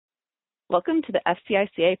Welcome to the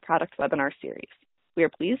FCICA product webinar series. We are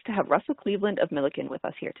pleased to have Russell Cleveland of Milliken with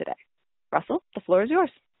us here today. Russell, the floor is yours.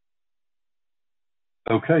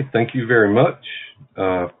 Okay, thank you very much.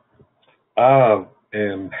 I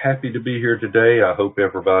am happy to be here today. I hope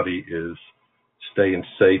everybody is staying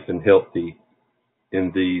safe and healthy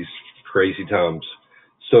in these crazy times.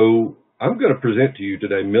 So I'm going to present to you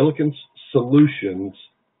today Milliken's solutions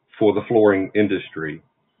for the flooring industry.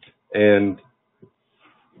 And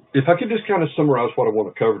if I could just kind of summarize what I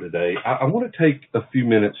want to cover today, I want to take a few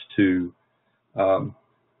minutes to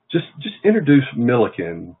just introduce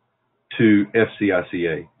Milliken to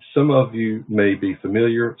FCICA. Some of you may be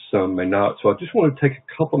familiar, some may not. So I just want to take a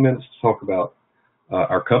couple minutes to talk about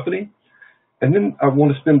our company. And then I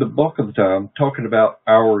want to spend the bulk of the time talking about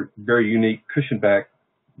our very unique cushion back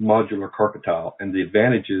modular carpet tile and the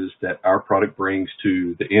advantages that our product brings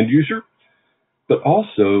to the end user. But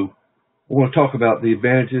also, I want to talk about the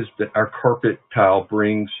advantages that our carpet tile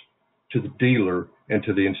brings to the dealer and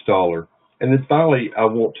to the installer. And then finally, I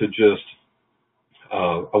want us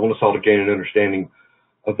all to gain an understanding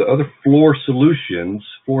of the other flooring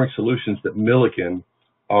solutions that Milliken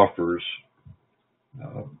offers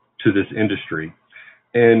to this industry.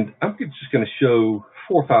 And I'm just going to show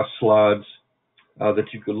 4 or 5 slides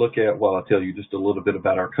that you could look at while I tell you just a little bit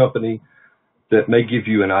about our company that may give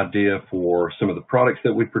you an idea for some of the products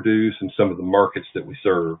that we produce and some of the markets that we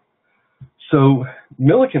serve. So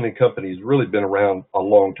Milliken & Company has really been around a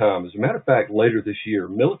long time. As a matter of fact, later this year,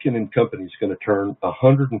 Milliken & Company is going to turn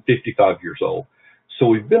 155 years old. So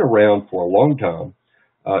we've been around for a long time.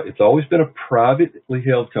 It's always been a privately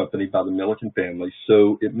held company by the Milliken family,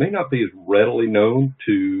 so it may not be as readily known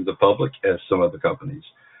to the public as some other companies.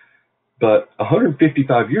 But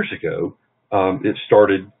 155 years ago, it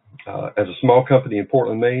started as a small company in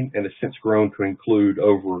Portland, Maine, and has since grown to include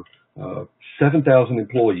over 7,000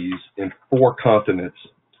 employees in 4 continents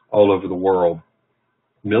all over the world.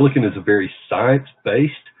 Milliken is a very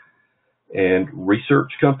science-based and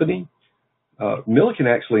research company. Milliken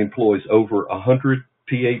actually employs over 100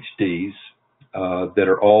 PhDs that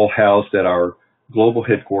are all housed at our global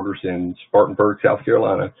headquarters in Spartanburg, South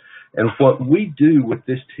Carolina. And what we do with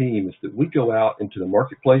this team is that we go out into the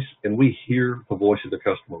marketplace and we hear the voice of the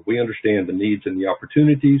customer. We understand the needs and the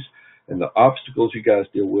opportunities and the obstacles you guys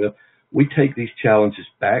deal with. We take these challenges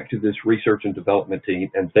back to this research and development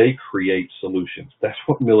team, and they create solutions. That's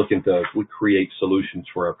what Milliken does. We create solutions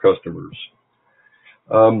for our customers.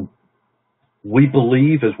 We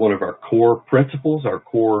believe, as one of our core principles, our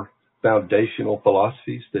core foundational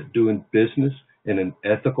philosophies, that doing business in an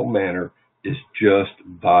ethical manner is just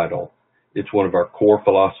vital. It's one of our core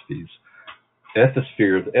philosophies. The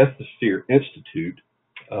Ethisphere Institute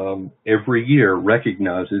every year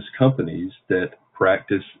recognizes companies that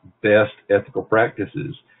practice best ethical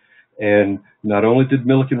practices. And not only did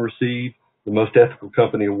Milliken receive the Most Ethical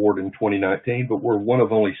Company Award in 2019, but we're one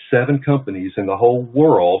of only 7 companies in the whole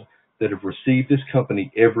world that have received this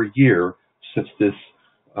company every year since this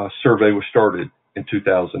survey was started in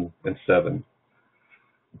 2007.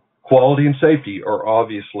 Quality and safety are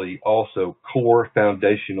obviously also core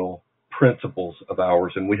foundational principles of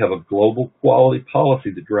ours, and we have a global quality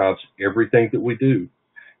policy that drives everything that we do.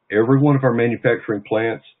 Every one of our manufacturing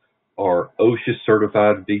plants are OSHA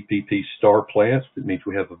certified VPP star plants. That means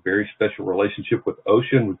we have a very special relationship with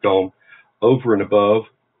OSHA, and we've gone over and above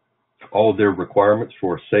all their requirements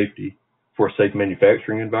for safety, for a safe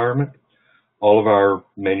manufacturing environment. All of our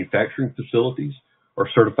manufacturing facilities are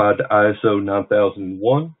certified to ISO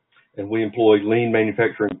 9001. And we employ lean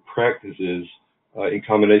manufacturing practices in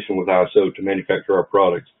combination with ISO to manufacture our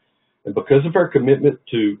products. And because of our commitment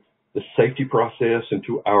to the safety process and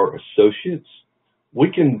to our associates, we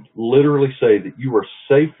can literally say that you are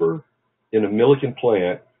safer in a Milliken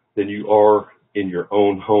plant than you are in your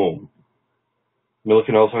own home.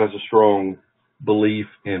 Milliken also has a strong belief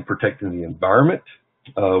in protecting the environment.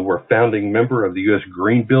 We're a founding member of the U.S.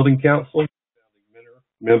 Green Building Council,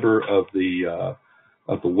 member of the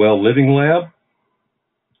Well Living Lab.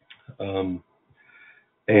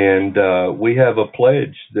 We have a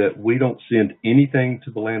pledge that we don't send anything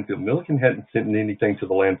to the landfill. Milliken hadn't sent anything to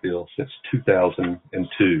the landfill since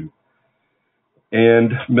 2002.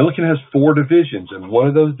 And Milliken has 4 divisions, and one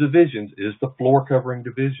of those divisions is the floor covering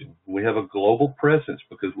division. We have a global presence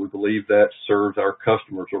because we believe that serves our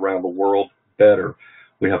customers around the world better.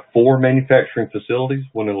 We have 4 manufacturing facilities,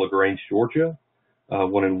 one in LaGrange, Georgia,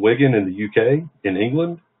 one in Wigan in the UK, in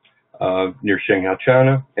England, near Shanghai,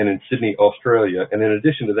 China, and in Sydney, Australia. And in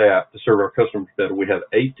addition to that, to serve our customers better, we have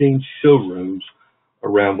 18 showrooms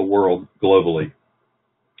around the world globally.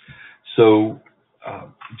 So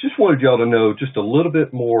just wanted y'all to know just a little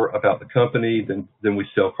bit more about the company than we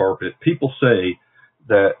sell carpet. People say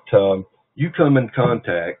that you come in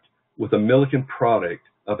contact with a Milliken product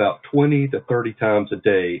about 20 to 30 times a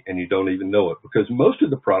day and you don't even know it, because most of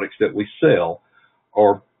the products that we sell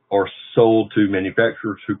are sold to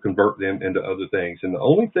manufacturers who convert them into other things. And the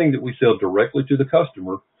only thing that we sell directly to the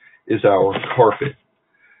customer is our carpet.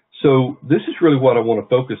 So this is really what I want to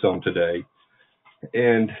focus on today.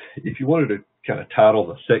 And if you wanted to kind of title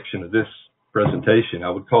the section of this presentation,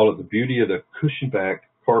 I would call it The Beauty of the Cushion Back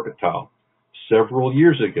Carpet Tile. Several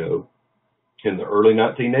years ago, in the early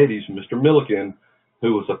 1980s, Mr. Milliken,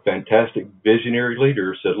 who was a fantastic visionary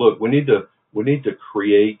leader, said, look, we need to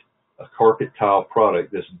create a carpet tile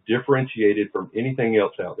product that's differentiated from anything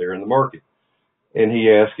else out there in the market. And he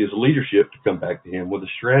asked his leadership to come back to him with a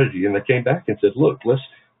strategy. And they came back and said, look,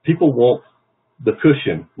 people want the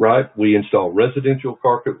cushion, right? We install residential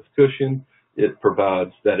carpet with cushion. It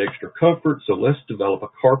provides that extra comfort. So let's develop a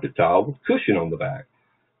carpet tile with cushion on the back.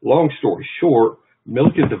 Long story short,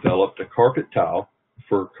 Milliken developed a carpet tile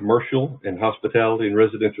for commercial and hospitality and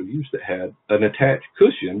residential use that had an attached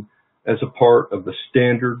cushion as a part of the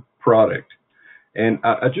standard product. And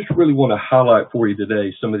I just really want to highlight for you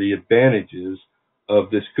today some of the advantages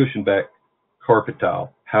of this cushion back carpet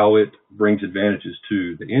tile, how it brings advantages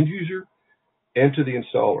to the end user and to the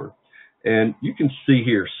installer. And you can see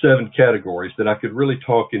here 7 categories that I could really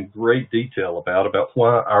talk in great detail about why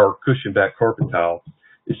our cushion back carpet tile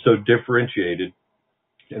is so differentiated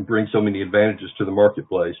and brings so many advantages to the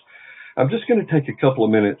marketplace. I'm just going to take a couple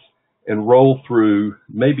of minutes and roll through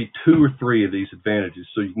maybe 2 or 3 of these advantages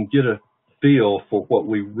so you can get a feel for what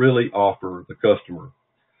we really offer the customer.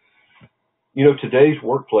 You know, today's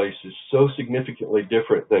workplace is so significantly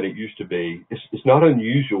different than it used to be. It's not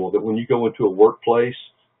unusual that when you go into a workplace,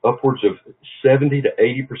 upwards of 70 to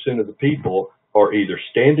 80% of the people are either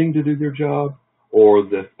standing to do their job or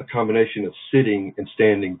a combination of sitting and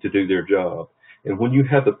standing to do their job. And when you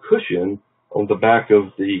have a cushion on the back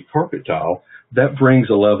of the carpet tile, that brings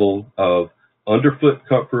a level of underfoot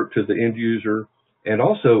comfort to the end user and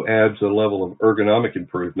also adds a level of ergonomic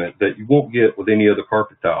improvement that you won't get with any other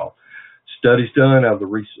carpet tile. Studies done out of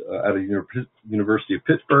the University of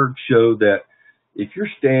Pittsburgh show that if you're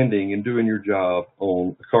standing and doing your job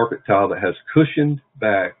on a carpet tile that has cushioned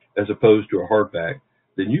back as opposed to a hard back,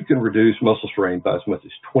 then you can reduce muscle strain by as much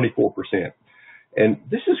as 24%. And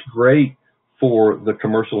this is great for the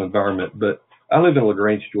commercial environment, but I live in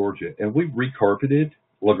LaGrange, Georgia, and we recarpeted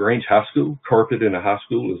LaGrange High School. Carpet in a high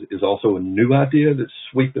school is also a new idea that's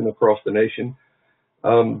sweeping across the nation.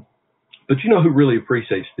 But you know who really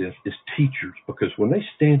appreciates this is teachers, because when they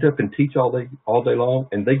stand up and teach all day long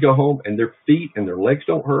and they go home and their feet and their legs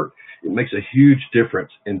don't hurt, it makes a huge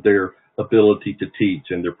difference in their ability to teach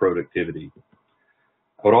and their productivity.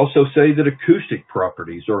 I would also say that acoustic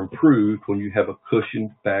properties are improved when you have a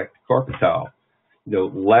cushioned back carpet tile. You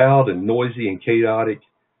know, loud and noisy and chaotic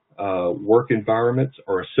work environments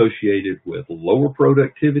are associated with lower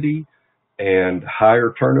productivity and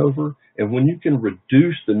higher turnover. And when you can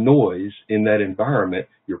reduce the noise in that environment,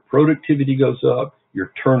 your productivity goes up,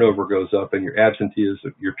 your turnover goes up, and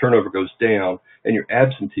your turnover goes down, and your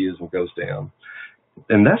absenteeism goes down.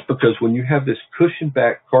 And that's because when you have this cushioned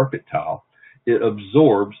back carpet tile, it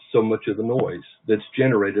absorbs so much of the noise that's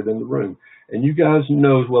generated in the room. And you guys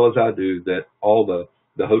know as well as I do that all the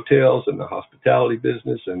hotels and the hospitality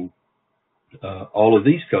business and all of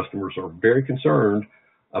these customers are very concerned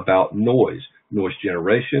about noise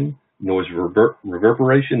generation, noise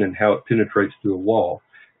reverberation, and how it penetrates through a wall.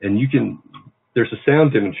 And there's a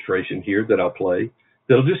sound demonstration here that I'll play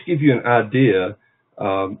that'll just give you an idea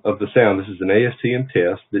of the sound. This is an ASTM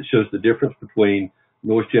test that shows the difference between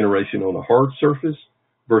noise generation on a hard surface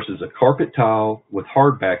versus a carpet tile with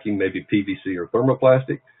hard backing, maybe PVC or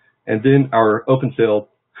thermoplastic, and then our open cell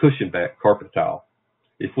cushion back carpet tile.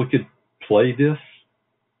 If we could play this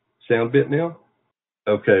sound bit now.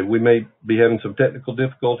 Okay, we may be having some technical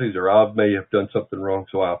difficulties, or I may have done something wrong,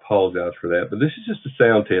 so I apologize for that. But this is just a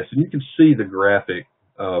sound test, and you can see the graphic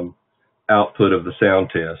output of the sound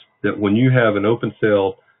test, that when you have an open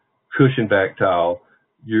cell cushion back tile,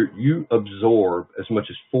 you absorb as much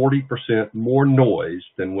as 40% more noise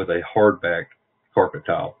than with a hard-backed carpet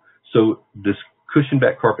tile. So this cushion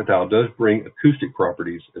back carpet tile does bring acoustic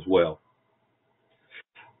properties as well.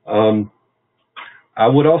 I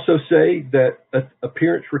would also say that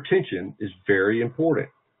appearance retention is very important,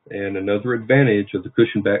 and another advantage of the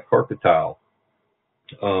cushion back carpet tile.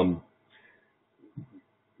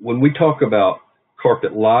 When we talk about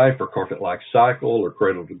carpet life or carpet life cycle or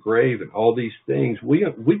cradle to grave and all these things, we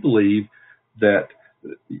believe that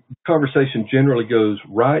conversation generally goes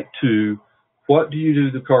right to what do you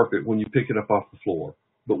do to the carpet when you pick it up off the floor?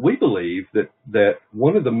 But we believe that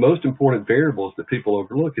one of the most important variables that people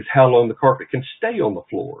overlook is how long the carpet can stay on the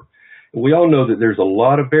floor. And we all know that there's a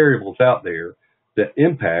lot of variables out there that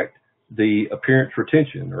impact the appearance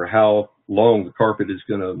retention, or how long the carpet is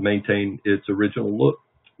going to maintain its original look.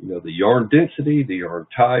 The yarn density, the yarn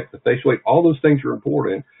type, the face weight, all those things are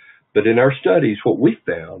important. But in our studies, what we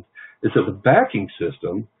found is that the backing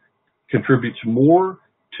system contributes more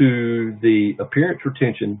to the appearance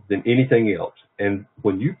retention than anything else. And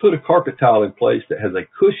when you put a carpet tile in place that has a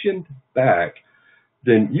cushioned back,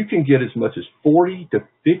 then you can get as much as 40 to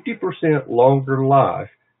 50% longer life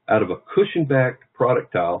out of a cushioned back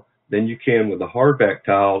product tile than you can with a hardback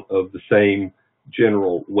tile of the same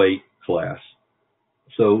general weight class.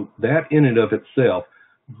 So that in and of itself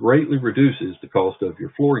greatly reduces the cost of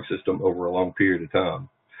your flooring system over a long period of time.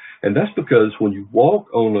 And that's because when you walk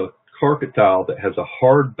on a carpet tile that has a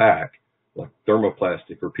hard back, like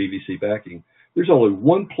thermoplastic or PVC backing, there's only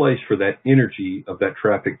one place for that energy of that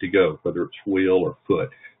traffic to go, whether it's wheel or foot.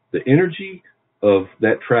 The energy of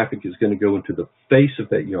that traffic is going to go into the face of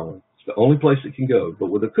that yarn. It's the only place it can go. But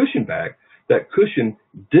with a cushion back, that cushion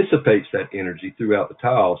dissipates that energy throughout the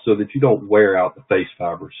tile so that you don't wear out the face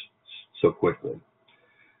fibers so quickly.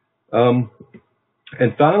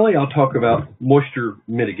 And finally, I'll talk about moisture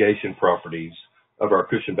mitigation properties of our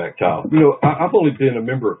cushion back tile. I've only been a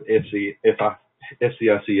member of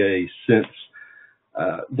FCICA since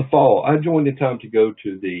the fall. I joined in time to go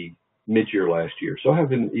to the mid-year last year, so I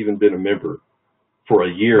haven't even been a member for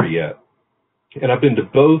a year yet. And I've been to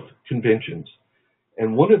both conventions.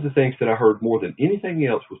 And one of the things that I heard more than anything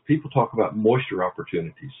else was people talk about moisture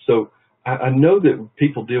opportunities. So I know that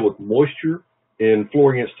people deal with moisture in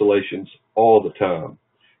flooring installations all the time.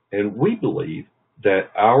 And we believe that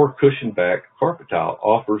our cushion back carpet tile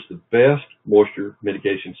offers the best moisture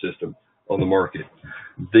mitigation system on the market.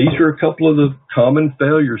 These are a couple of the common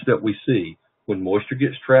failures that we see. When moisture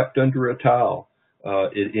gets trapped under a tile,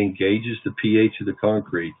 it engages the pH of the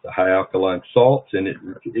concrete, the high alkaline salts, and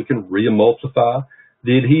it can re-emulsify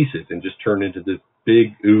the adhesive and just turn into this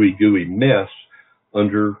big ooey gooey mess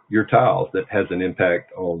under your tiles that has an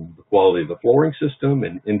impact on the quality of the flooring system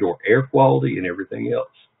and indoor air quality and everything else.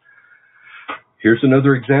 Here's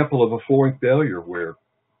another example of a flooring failure where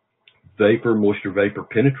moisture vapor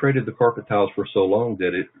penetrated the carpet tiles for so long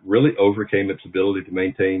that it really overcame its ability to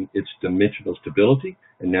maintain its dimensional stability.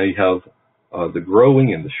 And now you have the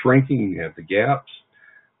growing and the shrinking, you have the gaps.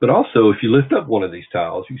 But also, if you lift up one of these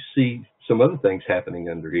tiles, you see some other things happening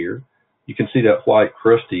under here. You can see that white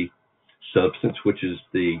crusty substance, which is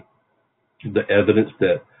the evidence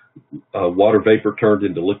that water vapor turned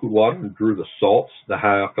into liquid water and drew the salts, the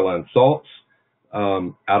high alkaline salts,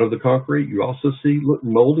 out of the concrete. You also see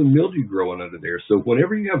mold and mildew growing under there. So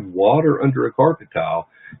whenever you have water under a carpet tile,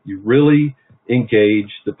 you really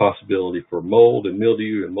engage the possibility for mold and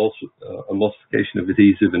mildew and emulsification of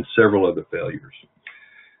adhesive and several other failures.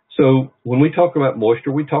 So when we talk about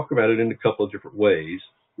moisture, we talk about it in a couple of different ways,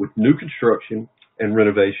 with new construction and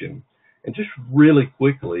renovation. And just really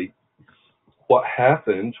quickly, what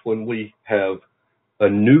happens when we have a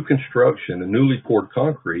new construction, a newly poured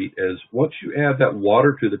concrete, is once you add that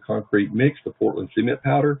water to the concrete mix, the Portland cement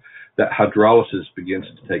powder, that hydrolysis begins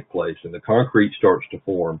to take place and the concrete starts to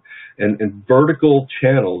form. And vertical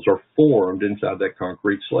channels are formed inside that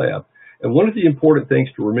concrete slab. And one of the important things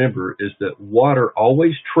to remember is that water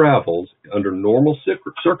always travels under normal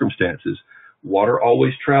circumstances. Water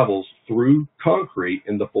always travels through concrete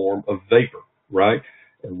in the form of vapor, right?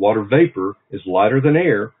 And water vapor is lighter than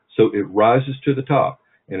air, so it rises to the top.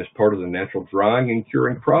 And as part of the natural drying and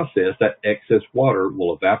curing process, that excess water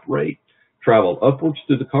will evaporate, travel upwards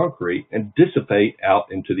through the concrete, and dissipate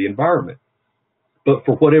out into the environment. But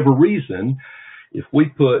for whatever reason, if we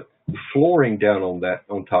put flooring down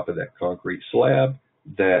on top of that concrete slab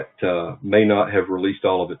that may not have released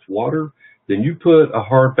all of its water, then you put a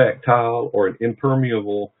hardback tile or an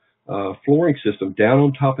impermeable flooring system down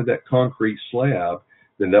on top of that concrete slab,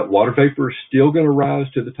 then that water vapor is still going to rise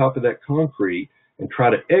to the top of that concrete and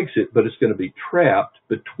try to exit, but it's going to be trapped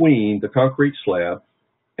between the concrete slab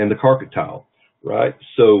and the carpet tile, right?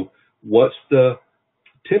 So once the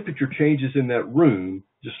temperature changes in that room,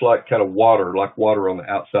 just like kind of water, like water on the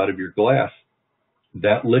outside of your glass,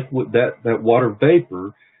 that liquid, that water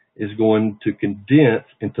vapor is going to condense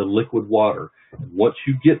into liquid water. And once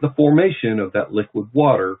you get the formation of that liquid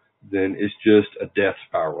water, then it's just a death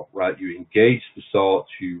spiral, right? You engage the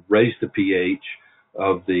salts, you raise the pH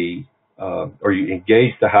of or you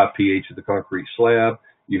engage the high pH of the concrete slab,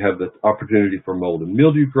 You have the opportunity for mold and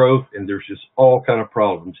mildew growth, and there's just all kind of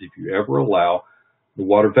problems if you ever allow the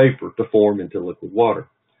water vapor to form into liquid water.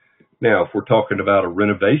 Now, if we're talking about a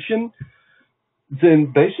renovation,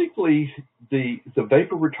 then basically the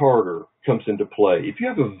vapor retarder comes into play. If you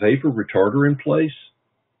have a vapor retarder in place,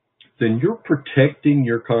 then you're protecting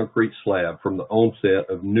your concrete slab from the onset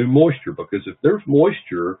of new moisture, because if there's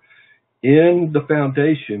moisture in the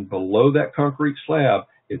foundation below that concrete slab,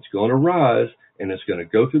 it's going to rise and it's going to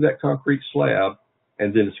go through that concrete slab,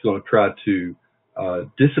 and then it's going to try to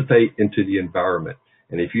dissipate into the environment.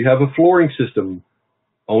 And if you have a flooring system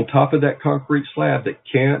on top of that concrete slab that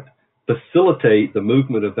can't facilitate the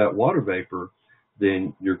movement of that water vapor,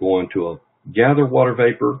 then you're going to gather water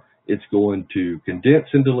vapor, it's going to condense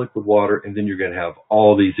into liquid water, and then you're going to have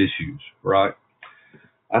all these issues, right?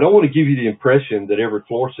 I don't want to give you the impression that every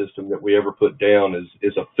floor system that we ever put down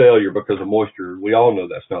is a failure because of moisture. We all know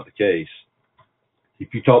that's not the case.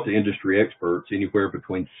 If you talk to industry experts, anywhere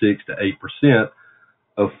between 6 to 8%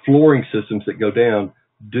 of flooring systems that go down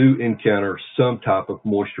do encounter some type of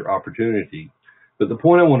moisture opportunity. But the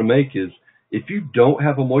point I want to make is, if you don't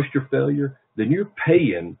have a moisture failure, then you're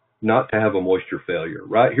paying not to have a moisture failure,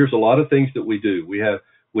 right? Here's a lot of things that we do. We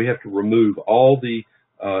have to remove all the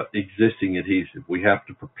existing adhesive. We have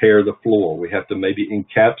to prepare the floor. We have to maybe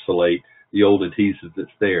encapsulate the old adhesive that's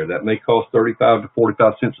there. That may cost 35 to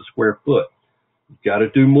 45 cents a square foot. You've got to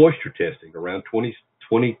do moisture testing around 20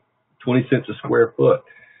 cents a square foot.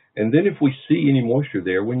 And then if we see any moisture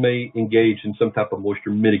there, we may engage in some type of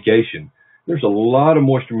moisture mitigation. There's a lot of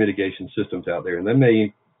moisture mitigation systems out there, and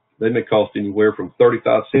they may cost anywhere from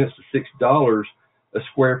 35 cents to $6 a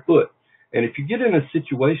square foot. And if you get in a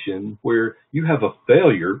situation where you have a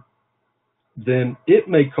failure, then it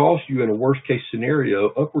may cost you, in a worst case scenario,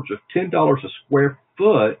 upwards of $10 a square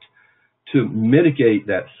foot to mitigate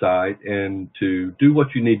that site and to do what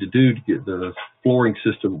you need to do to get the flooring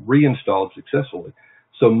system reinstalled successfully.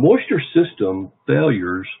 So moisture system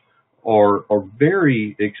failures are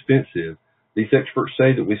very expensive. These experts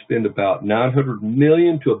say that we spend about $900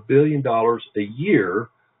 million to $1 billion a year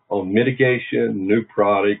on mitigation, new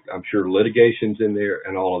product. I'm sure litigation's in there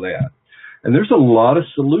and all of that. And there's a lot of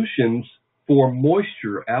solutions for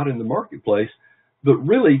moisture out in the marketplace, but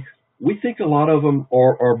really we think a lot of them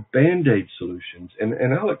are Band-Aid solutions.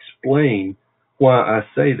 And I'll explain why I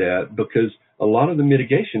say that, because a lot of the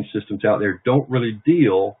mitigation systems out there don't really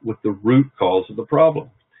deal with the root cause of the problem.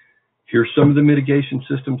 Here's some of the mitigation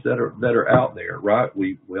systems that are out there, right?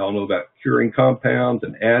 We all know about curing compounds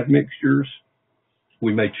and admixtures.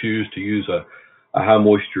 We may choose to use a high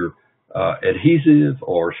moisture adhesive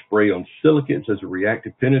or spray on silicates as a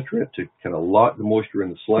reactive penetrant to kind of lock the moisture in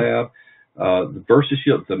the slab. The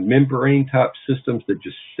VersaShield, the membrane type systems that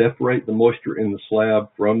just separate the moisture in the slab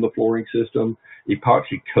from the flooring system.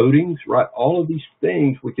 Epoxy coatings, right? All of these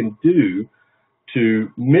things we can do to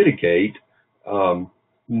mitigate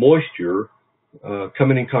moisture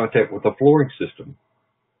coming in contact with the flooring system.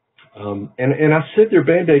 And I said they're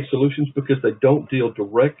Band-Aid solutions because they don't deal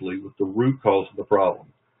directly with the root cause of the problem.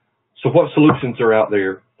 So what solutions are out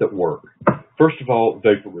there that work? First of all,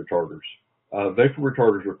 vapor retarders. Vapor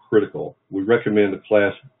retarders are critical. We recommend the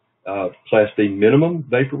Class D minimum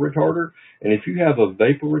vapor retarder. And if you have a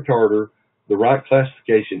vapor retarder, the right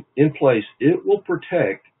classification in place, it will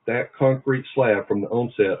protect that concrete slab from the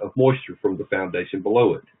onset of moisture from the foundation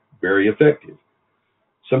below it. Very effective.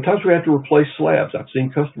 Sometimes we have to replace slabs. I've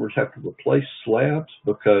seen customers have to replace slabs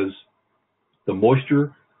because the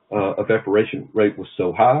moisture evaporation rate was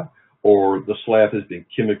so high, or the slab has been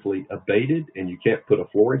chemically abated and you can't put a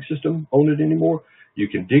flooring system on it anymore. You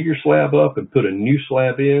can dig your slab up and put a new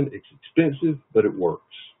slab in. It's expensive, but it works.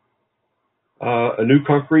 A new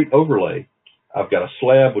concrete overlay. I've got a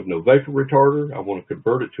slab with no vapor retarder. I want to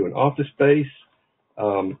convert it to an office space.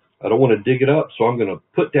 I don't want to dig it up, so I'm going to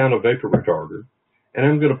put down a vapor retarder, and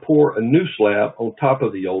I'm going to pour a new slab on top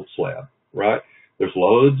of the old slab, right? There's a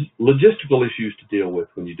lot of logistical issues to deal with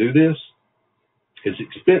when you do this. It's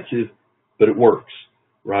expensive, but it works,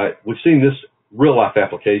 right? We've seen this real-life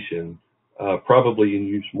application probably in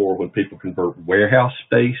use more when people convert warehouse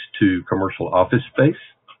space to commercial office space.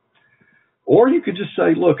 Or you could just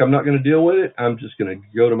say, look, I'm not going to deal with it. I'm just going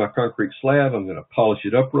to go to my concrete slab. I'm going to polish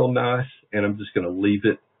it up real nice, and I'm just going to leave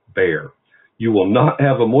it bare. You will not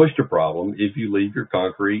have a moisture problem if you leave your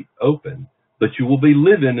concrete open, but you will be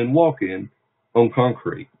living and walking on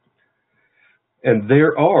concrete. And there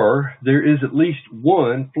is at least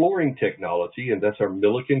one flooring technology, and that's our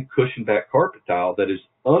Milliken cushion back carpet tile, that is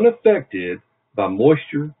unaffected by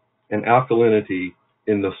moisture and alkalinity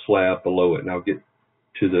in the slab below it. And I'll get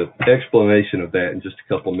to the explanation of that in just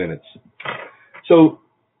a couple minutes. So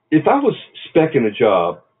if I was speccing a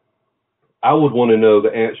job, I would want to know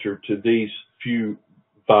the answer to these few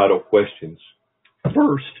vital questions.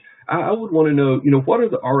 First, I would want to know, what are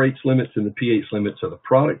the RH limits and the pH limits of the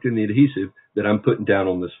product and the adhesive that I'm putting down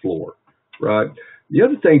on this floor, right? The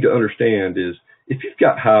other thing to understand is if you've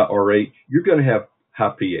got high RH, you're going to have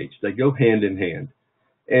high pH. They go hand in hand.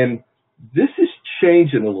 And this is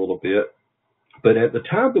changing a little bit, but at the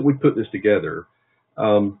time that we put this together,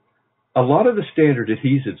 a lot of the standard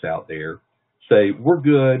adhesives out there say we're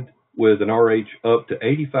good with an RH up to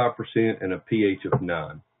 85% and a pH of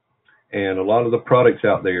 9. And a lot of the products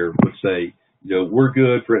out there would say, we're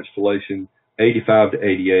good for installation 85 to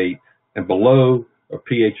 88 and below a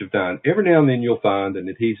pH of 9. Every now and then you'll find an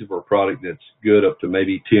adhesive or a product that's good up to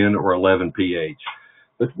maybe 10 or 11 pH.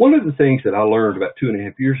 But one of the things that I learned about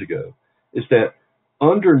 2.5 years ago is that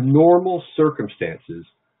under normal circumstances,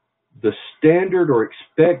 the standard or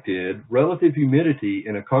expected relative humidity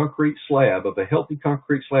in a concrete slab of a healthy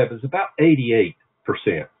concrete slab is about 88%.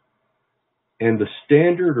 And the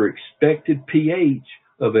standard or expected pH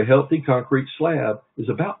of a healthy concrete slab is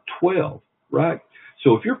about 12, right?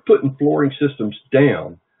 So if you're putting flooring systems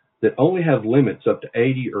down that only have limits up to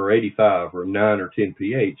 80 or 85 or 9 or 10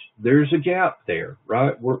 pH, there's a gap there,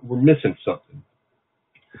 right? We're missing something.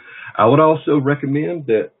 I would also recommend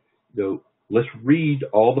that, let's read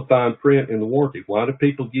all the fine print in the warranty. Why do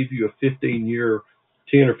people give you a 10 or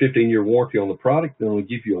 15-year warranty on the product and only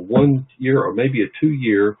give you a 1 year or maybe a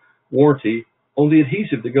 2-year warranty on the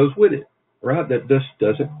adhesive that goes with it, right? That just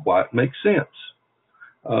doesn't quite make sense.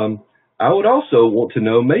 I would also want to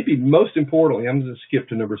know, maybe most importantly, I'm going to skip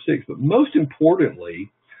to number 6, but most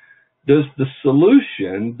importantly, does the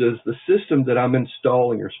system that I'm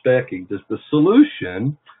installing or speccing, does the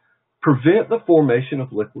solution prevent the formation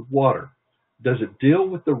of liquid water? Does it deal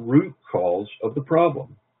with the root cause of the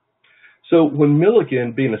problem? So when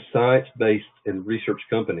Milliken, being a science-based and research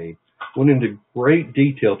company, went into great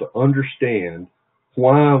detail to understand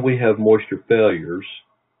why we have moisture failures,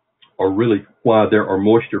 or really why there are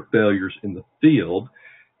moisture failures in the field,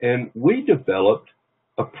 and we developed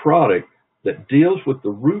a product that deals with the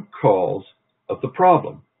root cause of the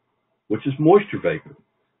problem, which is moisture vapor.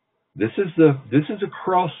 This is a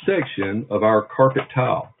cross section of our carpet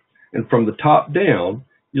tile, and from the top down,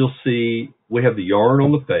 you'll see we have the yarn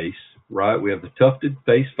on the face, right? We have the tufted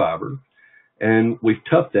face fiber, and we've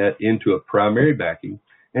tufted that into a primary backing,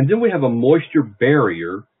 and then we have a moisture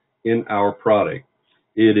barrier in our product.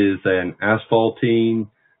 It is an asphaltene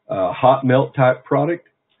hot melt type product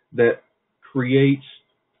that creates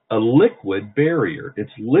a liquid barrier.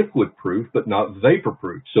 It's liquid proof, but not vapor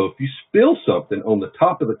proof. So if you spill something on the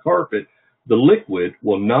top of the carpet, the liquid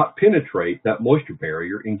will not penetrate that moisture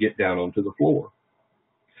barrier and get down onto the floor.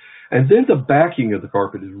 And then the backing of the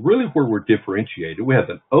carpet is really where we're differentiated. We have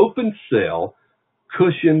an open cell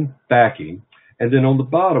cushion backing, and then on the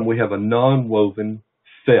bottom we have a non-woven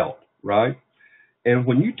felt, right? And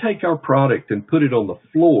when you take our product and put it on the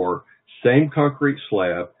floor, same concrete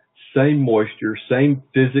slab, same moisture, same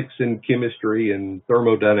physics and chemistry and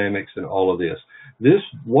thermodynamics and all of this, this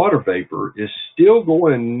water vapor is still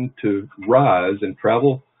going to rise and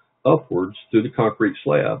travel upwards through the concrete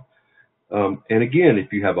slab. And again,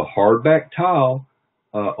 if you have a hard back tile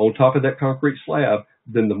on top of that concrete slab,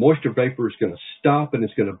 then the moisture vapor is going to stop and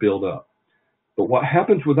it's going to build up. But what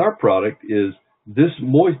happens with our product is this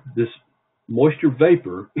moisture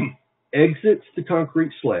vapor exits the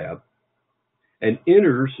concrete slab and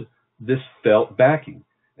enters this felt backing.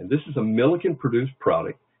 And this is a Milliken produced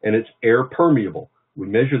product, and it's air permeable. We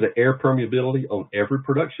measure the air permeability on every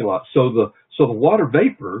production lot. So the water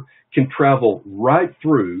vapor can travel right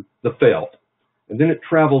through the felt, and then it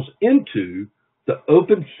travels into the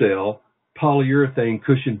open cell polyurethane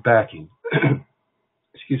cushion backing.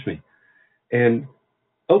 Excuse me. And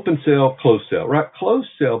open cell, closed cell, right? Closed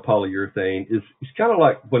cell polyurethane is kind of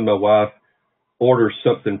like when my wife orders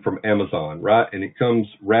something from Amazon, right? And it comes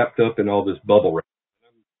wrapped up in all this bubble wrap.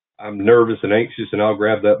 I'm nervous and anxious, and I'll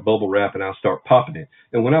grab that bubble wrap and I'll start popping it.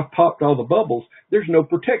 And when I've popped all the bubbles, there's no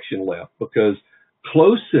protection left, because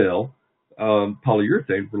closed cell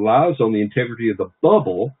polyurethane relies on the integrity of the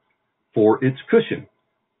bubble for its cushion.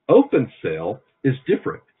 Open cell is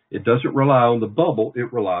different. It doesn't rely on the bubble.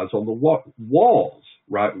 It relies on the walls,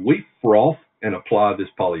 right? We froth and apply this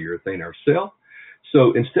polyurethane ourselves.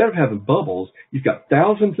 So instead of having bubbles, you've got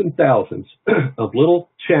thousands and thousands of little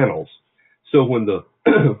channels. So when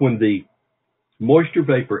the moisture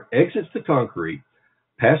vapor exits the concrete,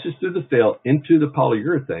 passes through the felt into the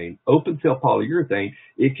polyurethane, open cell polyurethane,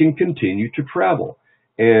 it can continue to travel.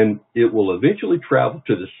 And it will eventually travel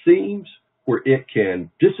to the seams where it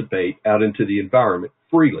can dissipate out into the environment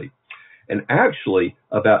freely. And actually,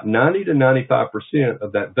 about 90 to 95%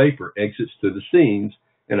 of that vapor exits through the seams,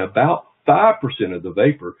 and about 5% of the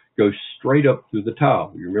vapor goes straight up through the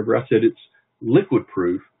tile. You remember I said it's liquid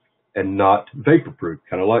proof and not vapor proof,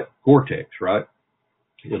 kind of like Gore-Tex, right?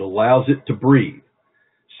 It allows it to breathe.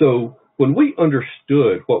 So when we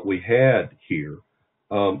understood what we had here,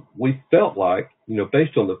 we felt like,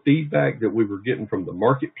 based on the feedback that we were getting from the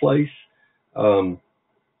marketplace,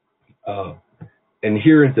 and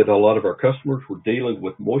hearing that a lot of our customers were dealing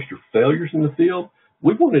with moisture failures in the field,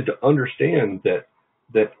 we wanted to understand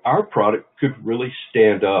that our product could really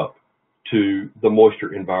stand up to the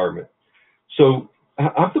moisture environment. So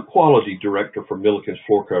I'm the quality director for Milliken's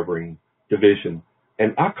floor covering division,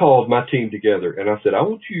 and I called my team together and I said, I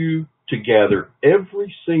want you to gather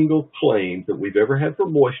every single claim that we've ever had for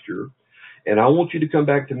moisture, and I want you to come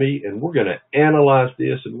back to me and we're going to analyze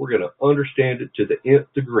this and we're going to understand it to the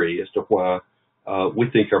nth degree as to why we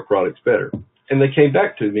think our product's better. And they came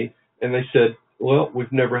back to me and they said, well,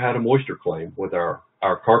 we've never had a moisture claim with our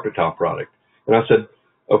carpet tile product. And I said,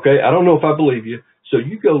 okay, I don't know if I believe you. So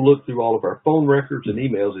you go look through all of our phone records and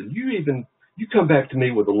emails, and you come back to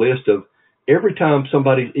me with a list of every time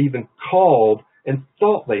somebody even called and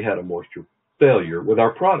thought they had a moisture failure with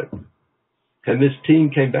our product. And this team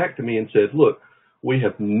came back to me and said, look, we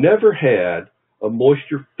have never had a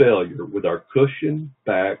moisture failure with our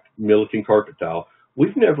cushion-backed Milliken carpet tile.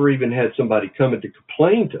 We've never even had somebody come in to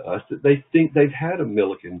complain to us that they think they've had a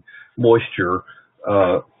Milliken moisture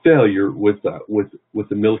failure with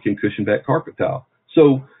the Milliken cushion-backed carpet tile.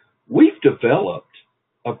 So we've developed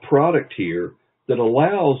a product here that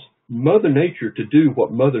allows Mother Nature to do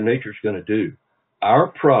what Mother Nature's going to do. Our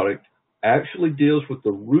product actually deals with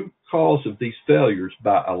the root cause of these failures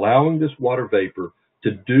by allowing this water vapor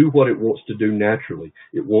to do what it wants to do naturally.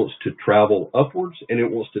 It wants to travel upwards and it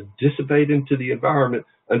wants to dissipate into the environment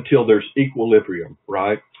until there's equilibrium,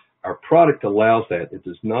 right? Our product allows that. It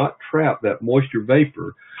does not trap that moisture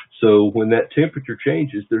vapor. So when that temperature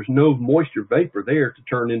changes, there's no moisture vapor there to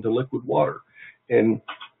turn into liquid water. And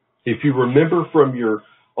if you remember from your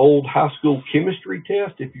old high school chemistry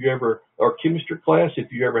test, or chemistry class,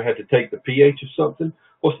 if you ever had to take the pH of something,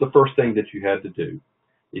 what's the first thing that you had to do?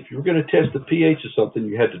 If you were going to test the pH of something,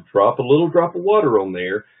 you had to drop a little drop of water on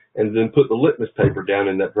there and then put the litmus paper down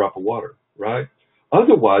in that drop of water, right?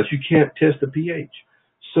 Otherwise, you can't test the pH.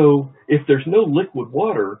 So if there's no liquid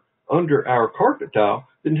water under our carpet tile,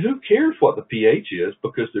 then who cares what the pH is,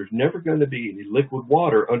 because there's never going to be any liquid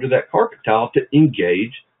water under that carpet tile to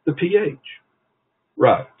engage the pH.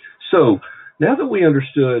 Right. So now that we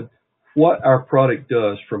understood what our product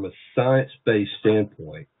does from a science-based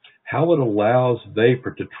standpoint, how it allows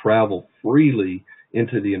vapor to travel freely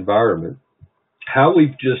into the environment, how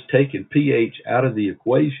we've just taken pH out of the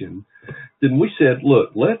equation, then we said,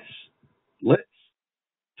 look, let's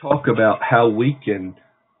talk about how we can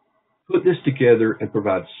put this together and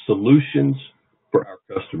provide solutions for our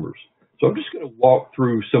customers. So I'm just going to walk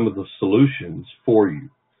through some of the solutions for you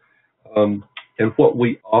and what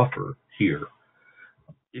we offer here.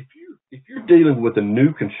 If you're dealing with a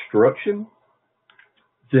new construction,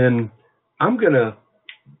 then I'm going to,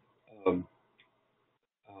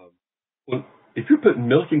 if you're putting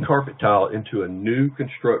Milliken carpet tile into a new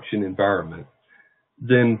construction environment,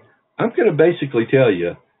 then I'm going to basically tell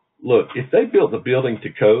you, look, if they built the building to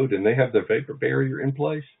code and they have their vapor barrier in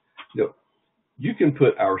place, you can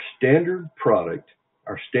put our standard product,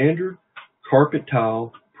 our standard carpet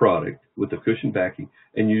tile product with the cushion backing,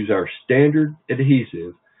 and use our standard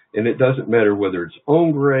adhesive, and it doesn't matter whether it's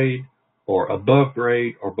on grade or above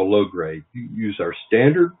grade or below grade. You use our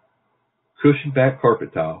standard cushion back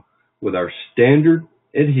carpet tile with our standard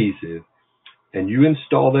adhesive, and you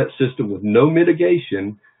install that system with no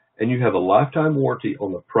mitigation, and you have a lifetime warranty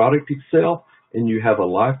on the product itself, and you have a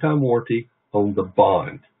lifetime warranty on the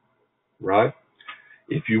bond, right?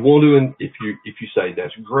 If you want to, if you say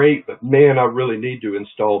that's great, but man, I really need to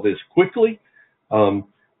install this quickly,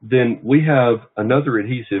 then we have another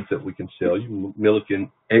adhesive that we can sell you,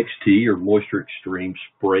 Milliken XT or Moisture Extreme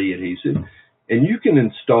Spray Adhesive, and you can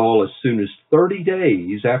install as soon as 30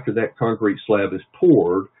 days after that concrete slab is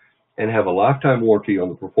poured and have a lifetime warranty on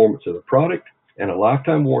the performance of the product and a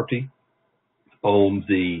lifetime warranty on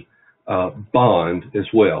the bond as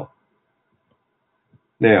well.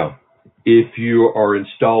 Now, if you are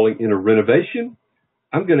installing in a renovation,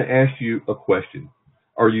 I'm going to ask you a question.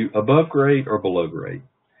 Are you above grade or below grade?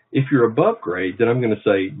 If you're above grade, then I'm going to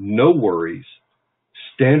say, no worries,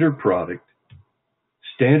 standard product,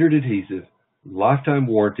 standard adhesive, lifetime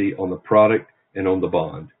warranty on the product and on the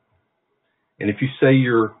bond. And if you say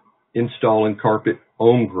you're installing carpet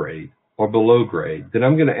on grade or below grade, then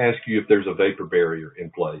I'm going to ask you if there's a vapor barrier in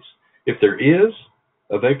place. If there is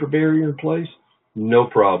a vapor barrier in place, no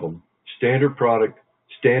problem. Standard product,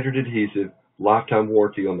 standard adhesive, lifetime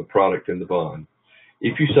warranty on the product and the bond.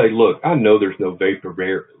 If you say, look, I know there's no vapor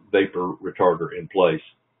retarder in place,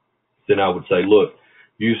 then I would say, look,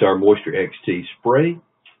 use our Moisture XT spray,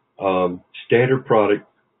 standard product,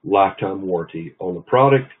 lifetime warranty on the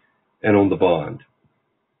product and on the bond.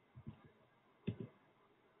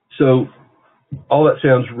 So all that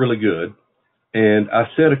sounds really good. And I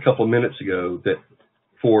said a couple of minutes ago that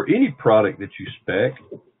for any product that you spec,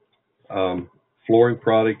 flooring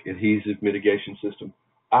product, adhesive, mitigation system,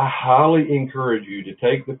 I highly encourage you to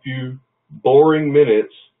take the few boring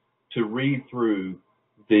minutes to read through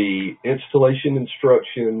the installation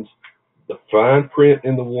instructions, the fine print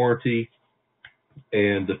in the warranty,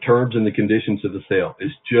 and the terms and the conditions of the sale.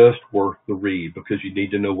 It's just worth the read because you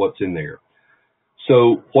need to know what's in there.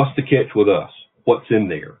 So what's the catch with us? What's in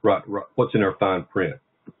there? Right, what's in our fine print?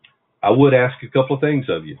 I would ask a couple of things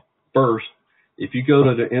of you. First, if you go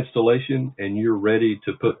to the installation and you're ready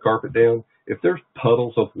to put carpet down, if there's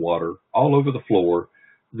puddles of water all over the floor,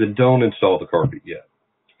 then don't install the carpet yet.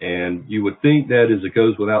 And you would think that as it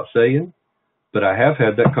goes without saying, but I have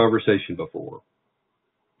had that conversation before.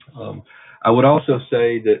 I would also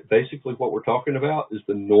say that basically what we're talking about is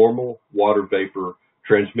the normal water vapor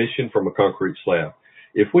transmission from a concrete slab.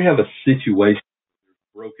 If we have a situation,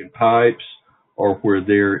 broken pipes, or where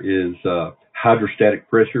there is hydrostatic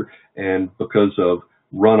pressure, and because of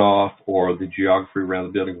runoff or the geography around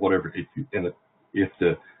the building, whatever, if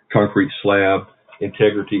the concrete slab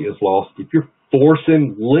integrity is lost, if you're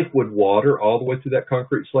forcing liquid water all the way through that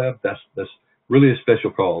concrete slab, that's really a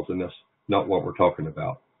special cause, and that's not what we're talking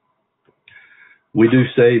about. We do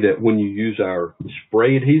say that when you use our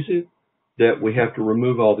spray adhesive, that we have to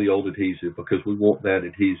remove all the old adhesive because we want that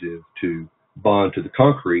adhesive to bond to the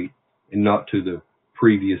concrete and not to the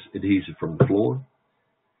previous adhesive from the floor.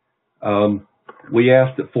 We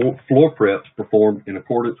ask that floor preps performed in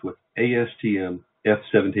accordance with ASTM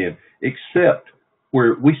F710, except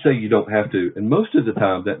where we say you don't have to, and most of the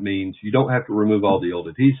time that means you don't have to remove all the old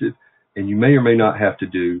adhesive, and you may or may not have to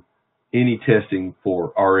do any testing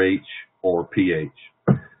for RH or pH.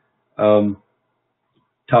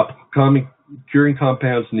 Top curing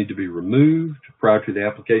compounds need to be removed prior to the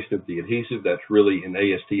application of the adhesive. That's really an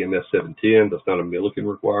ASTM F710. That's not a Milliken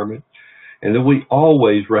requirement. And then we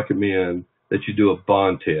always recommend that you do a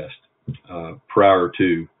bond test prior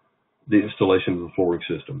to the installation of the flooring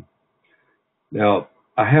system. Now,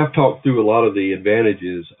 I have talked through a lot of the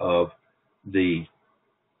advantages of the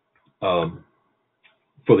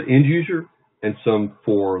for the end user and some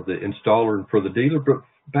for the installer and for the dealer, but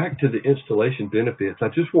back to the installation benefits, I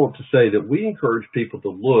just want to say that we encourage people to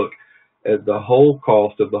look at the whole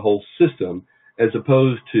cost of the whole system as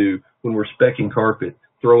opposed to when we're speccing carpet,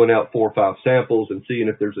 throwing out 4 or 5 samples and seeing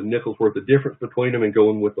if there's a nickel's worth of difference between them and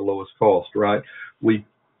going with the lowest cost, right? We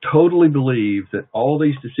totally believe that all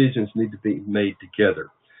these decisions need to be made together,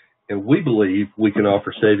 and we believe we can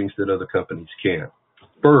offer savings that other companies can't.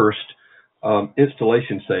 First,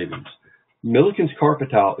 installation savings. Milliken's carpet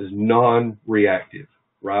tile is non-reactive,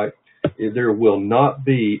 right? There will not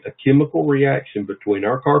be a chemical reaction between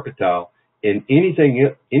our carpet tile and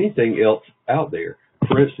anything else out there.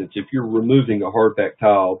 For instance, if you're removing a hardback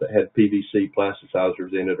tile that had PVC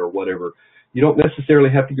plasticizers in it or whatever, you don't necessarily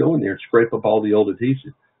have to go in there and scrape up all the old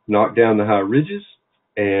adhesive. Knock down the high ridges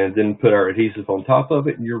and then put our adhesive on top of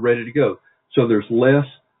it and you're ready to go. So there's less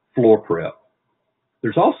floor prep.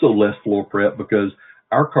 There's also less floor prep because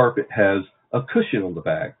our carpet has a cushion on the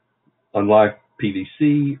back. Unlike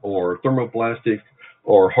PVC or thermoplastic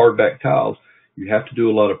or hardback tiles, you have to do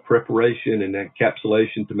a lot of preparation and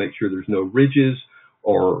encapsulation to make sure there's no ridges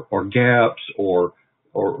or gaps or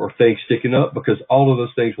things sticking up, because all of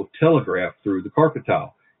those things will telegraph through the carpet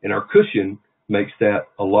tile. And our cushion makes that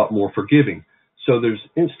a lot more forgiving. So there's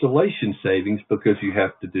installation savings because you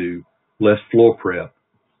have to do less floor prep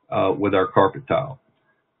with our carpet tile.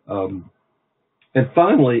 And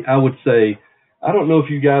finally, I would say, I don't know if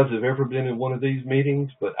you guys have ever been in one of these meetings,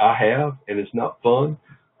 but I have, and it's not fun.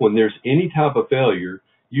 When there's any type of failure,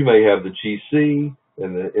 you may have the GC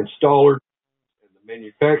and the installer and the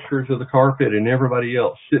manufacturers of the carpet and everybody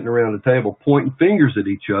else sitting around the table pointing fingers at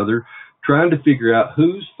each other, trying to figure out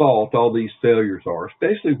whose fault all these failures are,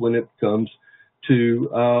 especially when it comes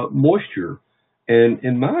to moisture. And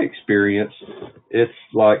in my experience, it's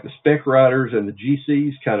like the spec writers and the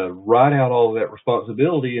GCs kind of write out all of that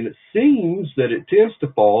responsibility, and it seems that it tends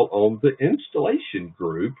to fall on the installation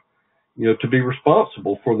group, to be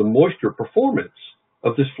responsible for the moisture performance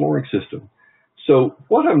of this flooring system. So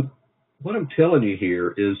what I'm telling you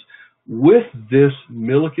here is, with this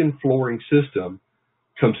Milliken flooring system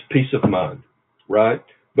comes peace of mind, right?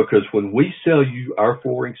 Because when we sell you our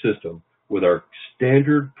flooring system with our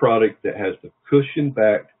standard product that has the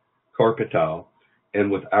cushion-backed carpet tile and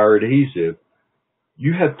with our adhesive,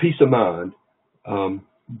 you have peace of mind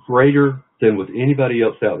greater than with anybody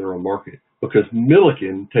else out there on market, because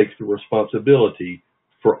Milliken takes the responsibility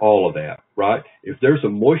for all of that, right? If there's a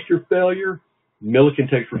moisture failure, Milliken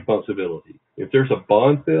takes responsibility. If there's a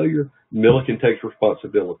bond failure, Milliken takes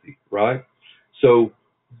responsibility, right? So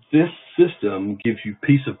this system gives you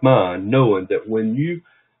peace of mind knowing that when you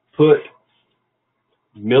put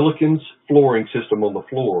Milliken's flooring system on the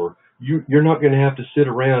floor, you're not going to have to sit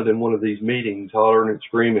around in one of these meetings hollering and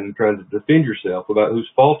screaming and trying to defend yourself about whose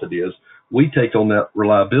fault it is. We take on that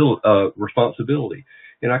responsibility.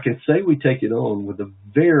 And I can say we take it on with a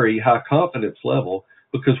very high confidence level,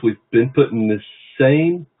 because we've been putting this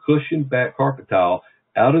same cushion back carpet tile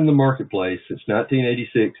out in the marketplace since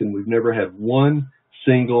 1986, and we've never had one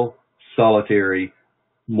single solitary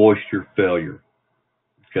moisture failure.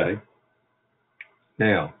 Okay.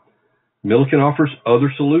 Now, Milliken offers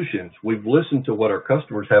other solutions. We've listened to what our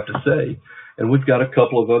customers have to say, and we've got a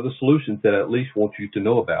couple of other solutions that I at least want you to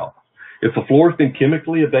know about. If the floor has been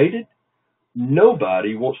chemically abated,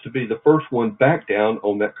 nobody wants to be the first one back down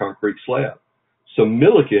on that concrete slab. So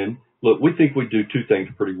Milliken, look, we think we do two things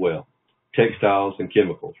pretty well: textiles and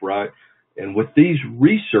chemicals, right? And with these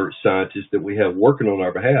research scientists that we have working on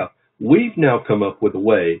our behalf, we've now come up with a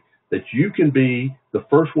way that you can be the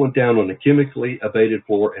first one down on a chemically abated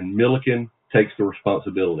floor, and Milliken takes the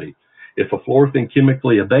responsibility. If a floor has been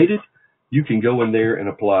chemically abated, you can go in there and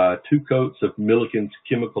apply 2 coats of Milliken's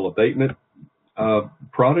chemical abatement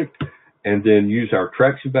product, and then use our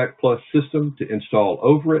Traction Back Plus system to install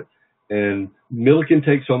over it. And Milliken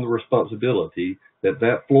takes on the responsibility that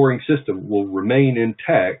that flooring system will remain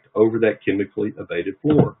intact over that chemically abated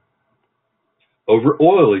floor. Over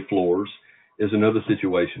oily floors is another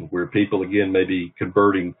situation where people, again, may be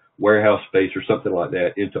converting warehouse space or something like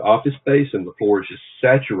that into office space, and the floor is just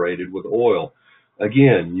saturated with oil.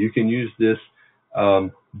 Again, you can use this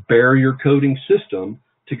barrier coating system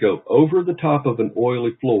to go over the top of an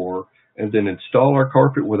oily floor and then install our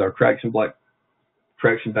carpet with our Traction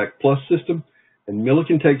Back Plus system, and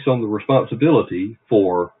Milliken takes on the responsibility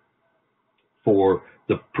for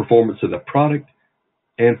the performance of the product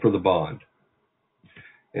and for the bond.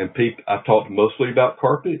 And I've talked mostly about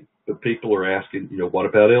carpet, but people are asking, what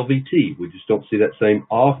about LVT? We just don't see that same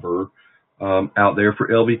offer out there for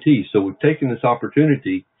LVT. So we've taken this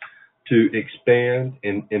opportunity to expand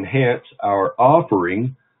and enhance our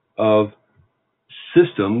offering of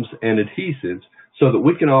systems and adhesives so that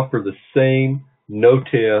we can offer the same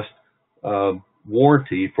no-test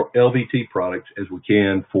warranty for LVT products as we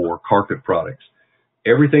can for carpet products.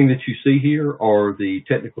 Everything that you see here are the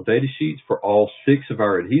technical data sheets for all 6 of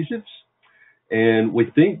our adhesives, and we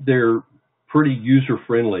think they're pretty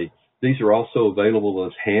user-friendly. These are also available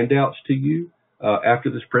as handouts to you after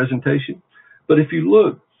this presentation. But if you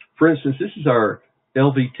look, for instance, this is our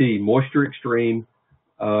LVT Moisture Extreme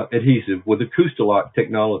adhesive with Acoustalock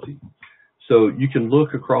technology. So you can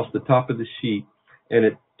look across the top of the sheet, and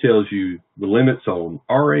it tells you the limits on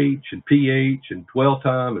RH and pH and dwell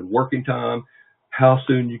time and working time, how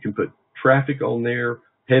soon you can put traffic on there,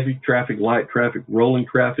 heavy traffic, light traffic, rolling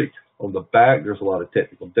traffic. On the back, there's a lot of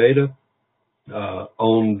technical data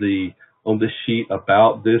on the sheet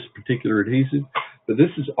about this particular adhesive. But this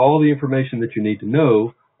is all the information that you need to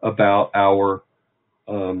know about our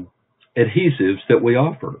adhesives that we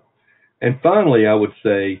offer. And finally, I would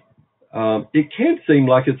say it can seem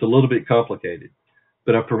like it's a little bit complicated,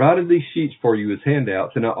 but I provided these sheets for you as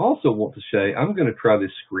handouts. And I also want to say I'm going to try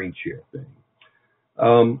this screen share thing.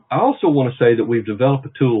 I also want to say that we've developed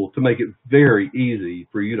a tool to make it very easy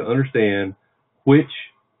for you to understand which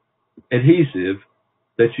adhesive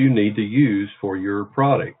that you need to use for your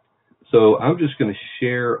product. So I'm just going to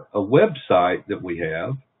share a website that we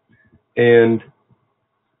have and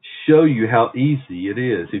show you how easy it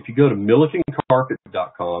is. If you go to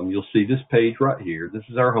millikencarpet.com, you'll see this page right here. This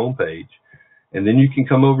is our home page. And then you can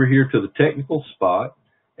come over here to the technical spot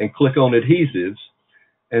and click on adhesives.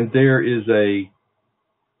 And there is a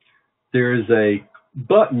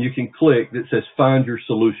button you can click that says find your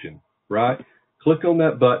solution, right? Click on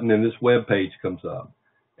that button and this web page comes up.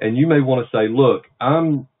 And you may want to say, look,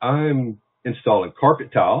 I'm installing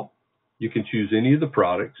carpet tile. You can choose any of the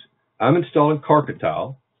products. I'm installing carpet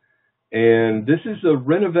tile. And this is a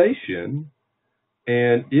renovation,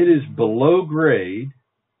 and it is below grade,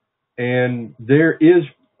 and there is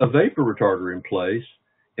a vapor retarder in place,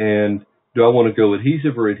 and do I want to go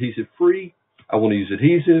adhesive or adhesive free? I want to use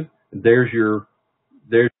adhesive. There's your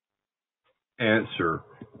answer,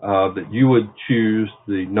 that you would choose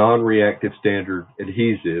the non-reactive standard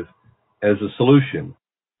adhesive as a solution.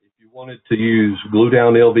 If you wanted to use glue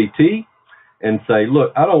down LVT and say,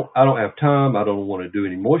 look, I don't have time, I don't want to do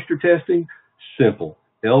any moisture testing, simple.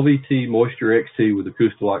 LVT Moisture XT with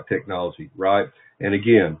Acoustalock technology, right? And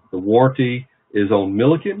again, the warranty is on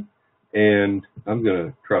Milliken, and I'm going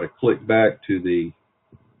to try to click back to the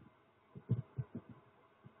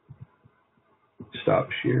stop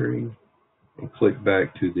sharing and click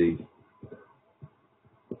back to the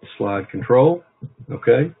slide control.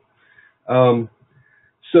 Okay.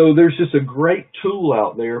 So there's just a great tool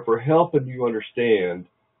out there for helping you understand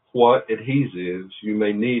what adhesives you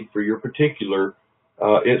may need for your particular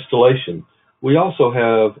installation. We also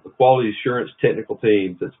have a quality assurance technical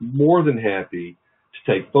team that's more than happy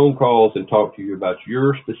to take phone calls and talk to you about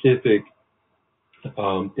your specific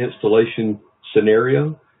installation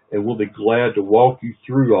scenario, and we'll be glad to walk you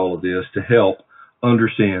through all of this to help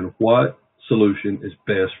understand what solution is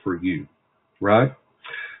best for you, right?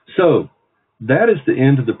 So that is the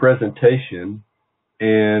end of the presentation,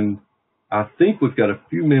 and I think we've got a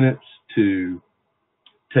few minutes to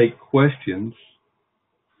take questions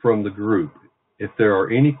from the group, if there are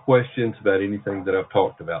any questions about anything that I've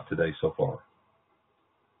talked about today so far.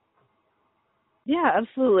 Yeah,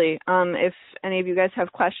 absolutely. If any of you guys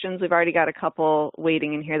have questions, we've already got a couple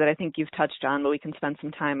waiting in here that I think you've touched on, but we can spend some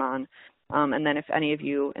time on. And then if any of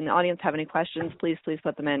you in the audience have any questions, please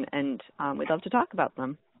put them in, and we'd love to talk about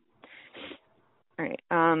them. All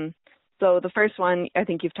right. So the first one I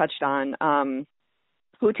think you've touched on,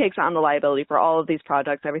 who takes on the liability for all of these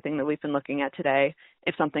projects, everything that we've been looking at today,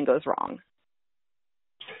 if something goes wrong?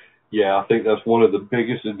 Yeah, I think that's one of the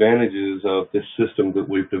biggest advantages of this system that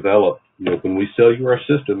we've developed. You know, when we sell you our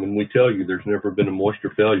system and we tell you there's never been a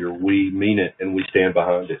moisture failure, we mean it and we stand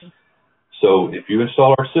behind it. So if you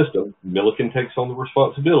install our system, Milliken takes on the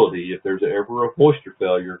responsibility if there's ever a moisture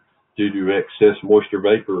failure due to excess moisture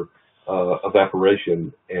vapor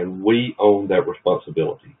evaporation, and we own that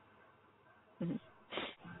responsibility.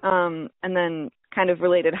 Mm-hmm. And then kind of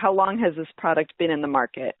related, how long has this product been in the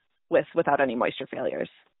market without any moisture failures?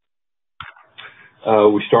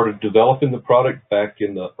 We started developing the product back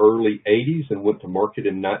in the early 80s and went to market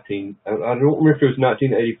in I don't remember if it was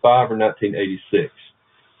 1985 or 1986.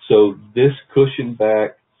 So this cushion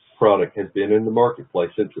back product has been in the marketplace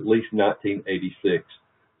since at least 1986.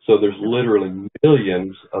 So there's literally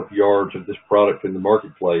millions of yards of this product in the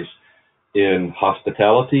marketplace in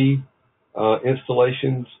hospitality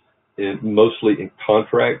installations, mostly in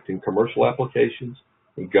contract and commercial applications,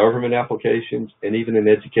 in government applications, and even in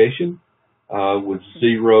education. With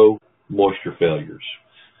zero moisture failures.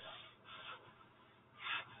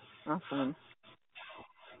 Awesome.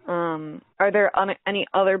 Are there any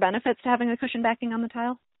other benefits to having a cushion backing on the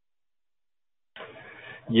tile?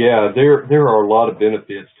 Yeah, there are a lot of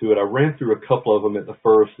benefits to it. I ran through a couple of them at the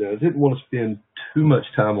first, and I didn't want to spend too much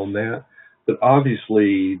time on that. But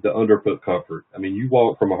obviously, the underfoot comfort. I mean, you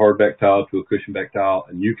walk from a hardback tile to a cushion back tile,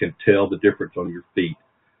 and you can tell the difference on your feet.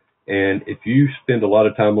 And if you spend a lot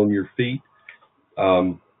of time on your feet,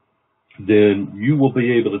 then you will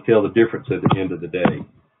be able to tell the difference at the end of the day.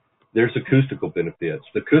 There's acoustical benefits.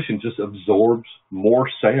 The cushion just absorbs more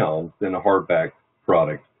sound than a hardback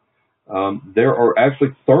product. There are actually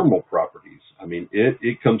thermal properties. I mean,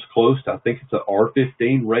 it comes close to, I think it's an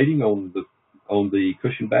R15 rating on the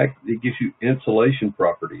cushion back. It gives you insulation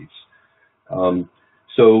properties.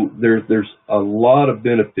 So there's a lot of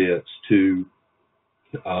benefits to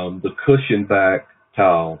the cushion back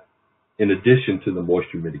tile, in addition to the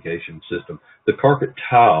moisture mitigation system. The carpet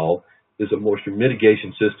tile is a moisture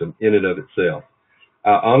mitigation system in and of itself.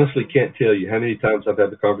 I honestly can't tell you how many times I've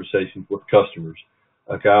had the conversations with customers.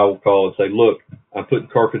 A guy will call and say, look, I'm putting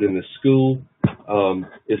carpet in this school.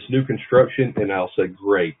 It's new construction. And I'll say,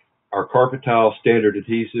 great. Our carpet tile, standard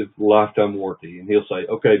adhesive, lifetime warranty. And he'll say,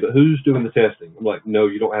 okay, but who's doing the testing? I'm like, no,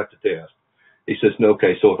 you don't have to test. He says, no,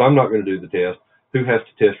 okay, so if I'm not going to do the test, who has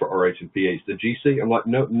to test for RH and pH? The GC? I'm like,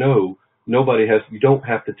 no. Nobody has, you don't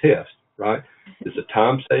have to test, right? It's a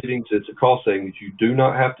time savings, it's a cost savings. You do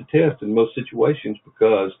not have to test in most situations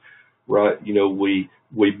because, right, you know, we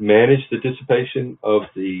manage the dissipation of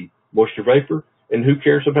the moisture vapor, and who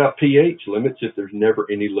cares about pH limits if there's never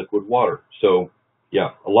any liquid water? So, yeah,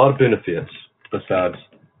 a lot of benefits besides,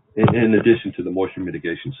 in addition to the moisture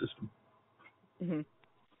mitigation system.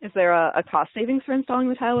 Mm-hmm. Is there a cost savings for installing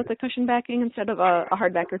the tile with the cushion backing instead of a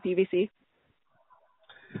hardback or PVC?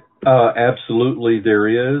 Absolutely,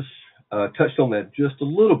 there is. touched on that just a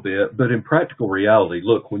little bit, but in practical reality,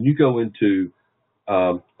 look, when you go into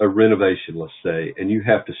a renovation, let's say, and you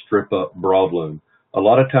have to strip up broadloom, a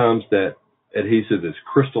lot of times that adhesive is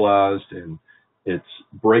crystallized and it's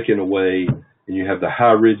breaking away, and you have the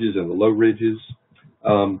high ridges and the low ridges.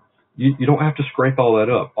 You don't have to scrape all that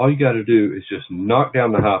up. All you got to do is just knock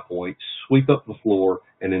down the high point, sweep up the floor,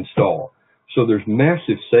 and install. So there's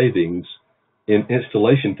massive savings in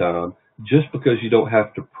installation time just because you don't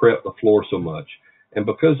have to prep the floor so much. And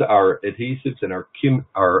because our adhesives and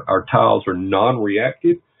our tiles are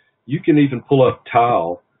non-reactive, you can even pull up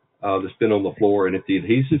tile that's been on the floor, and if the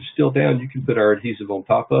adhesive's still down, you can put our adhesive on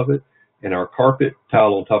top of it and our carpet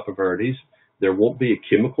tile on top of our adhesive. There won't be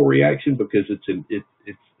a chemical reaction because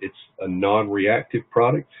it's a non-reactive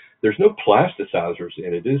product. There's no plasticizers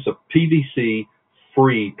in it. It is a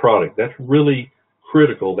PVC-free product. That's really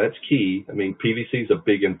critical. That's key. I mean, PVC is a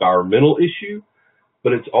big environmental issue,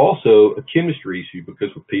 but it's also a chemistry issue because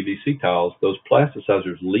with PVC tiles, those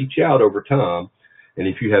plasticizers leach out over time. And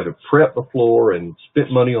if you haven't prepped the floor and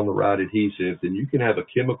spent money on the right adhesive, then you can have a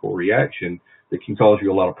chemical reaction that can cause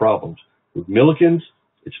you a lot of problems. With Millikens,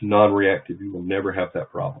 it's non-reactive. You will never have that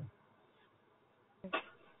problem.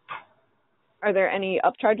 Are there any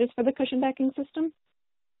upcharges for the cushion backing system?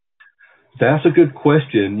 That's a good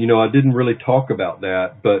question. You know, I didn't really talk about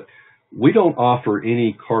that, but we don't offer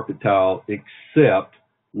any carpet tile except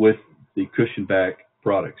with the cushion back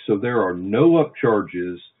product. So there are no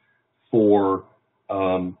upcharges for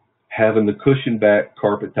having the cushion back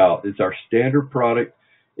carpet tile. It's our standard product.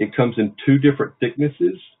 It comes in two different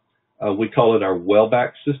thicknesses. We call it our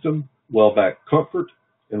Wellback system, Wellback Comfort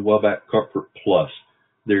and Wellback Comfort Plus.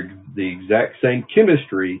 They're the exact same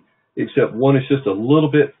chemistry, except one is just a little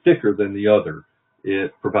bit thicker than the other.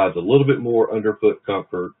 It provides a little bit more underfoot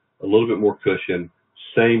comfort, a little bit more cushion.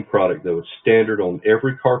 Same product, though. It's standard on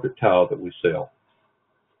every carpet tile that we sell.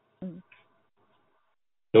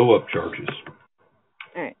 No upcharges.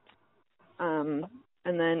 All right.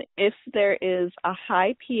 And then if there is a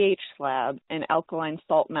high pH slab and alkaline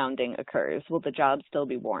salt mounding occurs, will the job still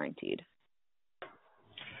be warranted?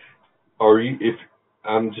 If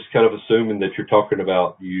I'm just kind of assuming that you're talking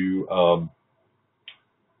about you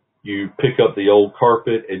pick up the old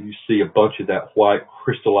carpet and you see a bunch of that white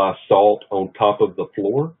crystallized salt on top of the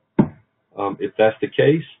floor. If that's the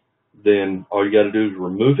case, then all you got to do is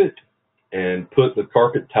remove it and put the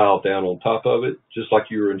carpet tile down on top of it, just like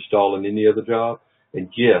you were installing any other job. And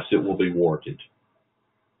yes, it will be warranted.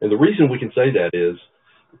 And the reason we can say that is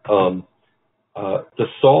the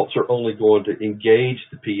salts are only going to engage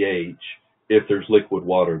the pH if there's liquid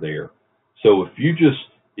water there. So if you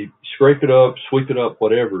scrape it up, sweep it up,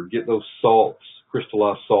 whatever, get those salts,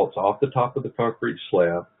 crystallized salts off the top of the concrete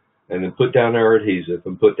slab, and then put down our adhesive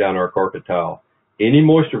and put down our carpet tile. Any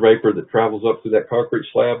moisture vapor that travels up through that concrete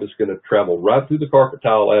slab is going to travel right through the carpet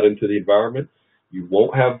tile out into the environment. You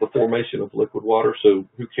won't have the formation of liquid water, so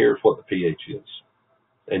who cares what the pH is?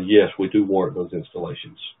 And yes, we do warrant those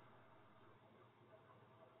installations.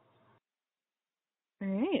 All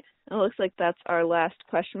right. It looks like that's our last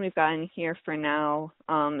question we've got in here for now.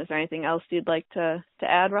 Is there anything else you'd like to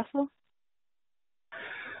add, Russell?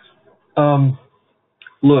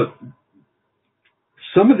 Look,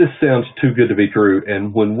 some of this sounds too good to be true,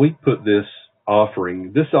 and when we put this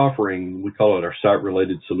offering, we call it our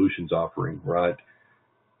site-related solutions offering, right?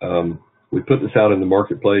 We put this out in the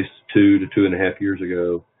marketplace 2 to 2.5 years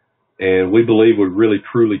ago, and we believe we really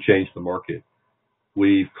truly changed the market.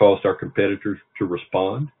 We've caused our competitors to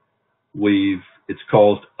respond. It's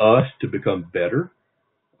caused us to become better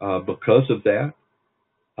because of that.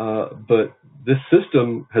 But this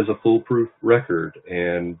system has a foolproof record,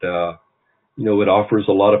 and it offers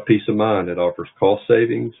a lot of peace of mind. It offers cost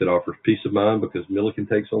savings. It offers peace of mind because Milliken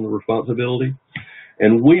takes on the responsibility.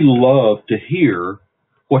 And we love to hear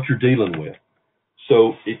what you're dealing with.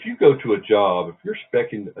 So if you go to a job, if you're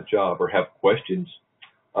speccing a job or have questions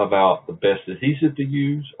about the best adhesive to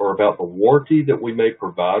use or about the warranty that we may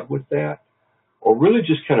provide with that, or really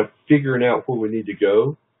just kind of figuring out where we need to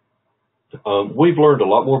go, we've learned a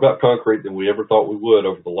lot more about concrete than we ever thought we would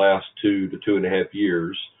over the last 2 to 2.5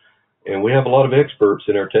 years. And we have a lot of experts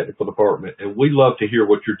in our technical department, and we love to hear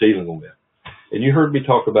what you're dealing with. And you heard me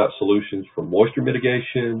talk about solutions for moisture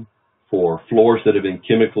mitigation, for floors that have been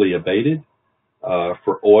chemically abated,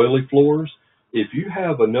 for oily floors. If you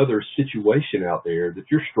have another situation out there that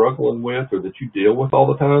you're struggling with or that you deal with all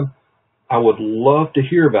the time, I would love to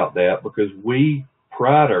hear about that because we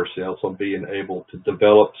pride ourselves on being able to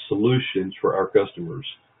develop solutions for our customers.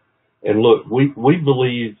 And look, we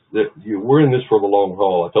believe that we're in this for the long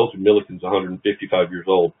haul. I told you Milliken's 155 years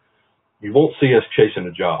old. You won't see us chasing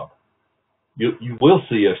a job. you will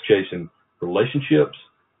see us chasing relationships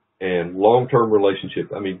and long-term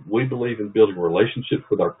relationships. I mean, we believe in building relationships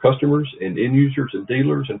with our customers and end users and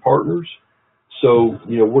dealers and partners. So,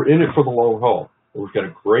 we're in it for the long haul. We've got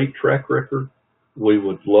a great track record. We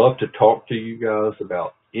would love to talk to you guys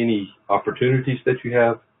about any opportunities that you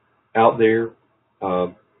have out there.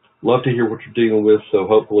 Love to hear what you're dealing with, so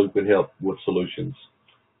hopefully we can help with solutions.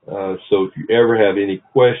 So if you ever have any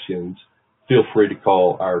questions, feel free to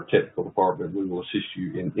call our technical department. We will assist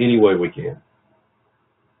you in any way we can.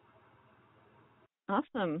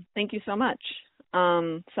 Awesome. Thank you so much.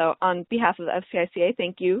 So on behalf of the FCICA,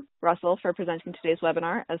 thank you, Russell, for presenting today's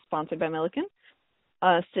webinar as sponsored by Milliken.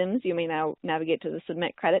 Sims, you may now navigate to the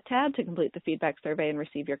Submit Credit tab to complete the feedback survey and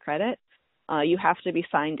receive your credit. You have to be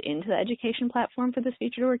signed into the education platform for this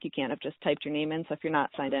feature to work. You can't have just typed your name in. So if you're not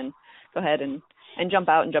signed in, go ahead and jump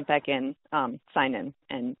out and jump back in, sign in,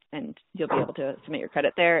 and you'll be able to submit your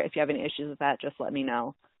credit there. If you have any issues with that, just let me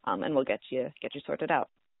know, and we'll get you sorted out.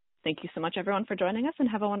 Thank you so much, everyone, for joining us, and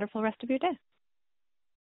have a wonderful rest of your day.